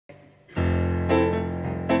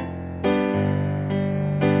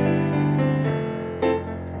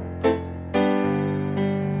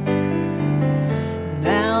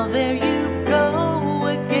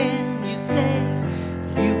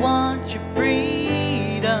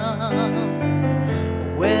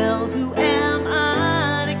Well, who am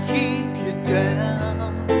I to keep you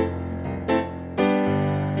down?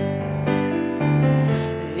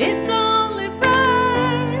 It's only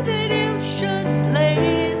right that you should play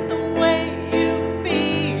it the way you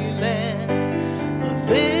feel it, but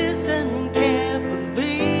listen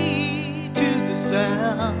carefully to the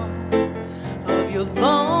sound of your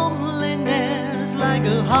loneliness, like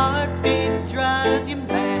a heartbeat drives you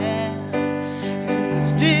mad. In the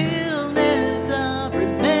stillness of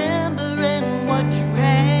remembering what you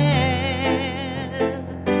had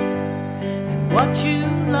and what you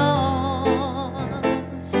lost,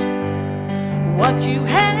 what you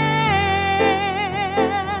had,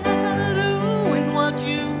 ooh, and what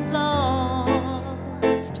you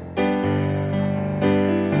lost.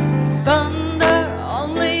 'Cause thunder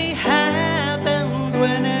only happens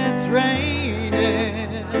when it's raining.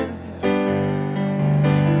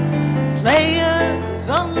 Players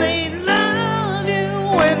only love you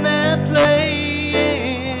when they're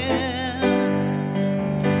playing.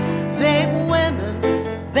 Say women,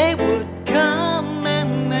 they would come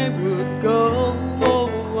and they would go.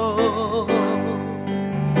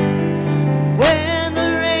 When the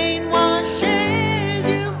rain washes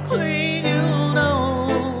you clean, you'll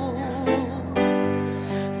know.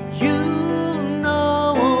 You'll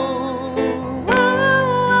know.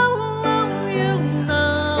 You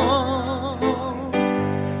know.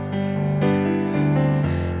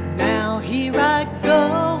 Now here I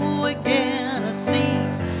go again. I see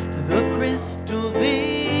the crystal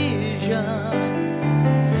visions.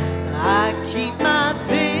 I keep my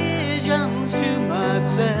visions to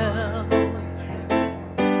myself.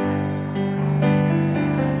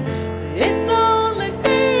 It's only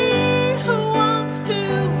me who wants to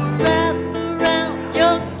wrap around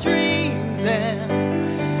your dreams. And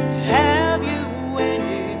have you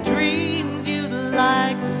any dreams you'd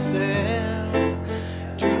like to sell?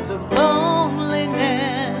 Dreams of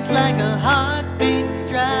loneliness, like a heartbeat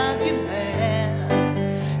drives you mad.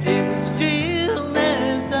 In the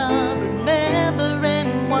stillness of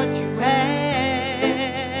remembering what you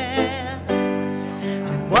had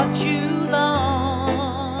and what you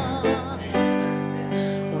lost,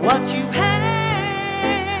 what you had,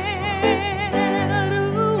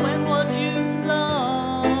 ooh, and what you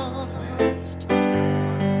lost.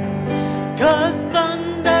 'Cause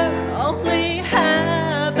thunder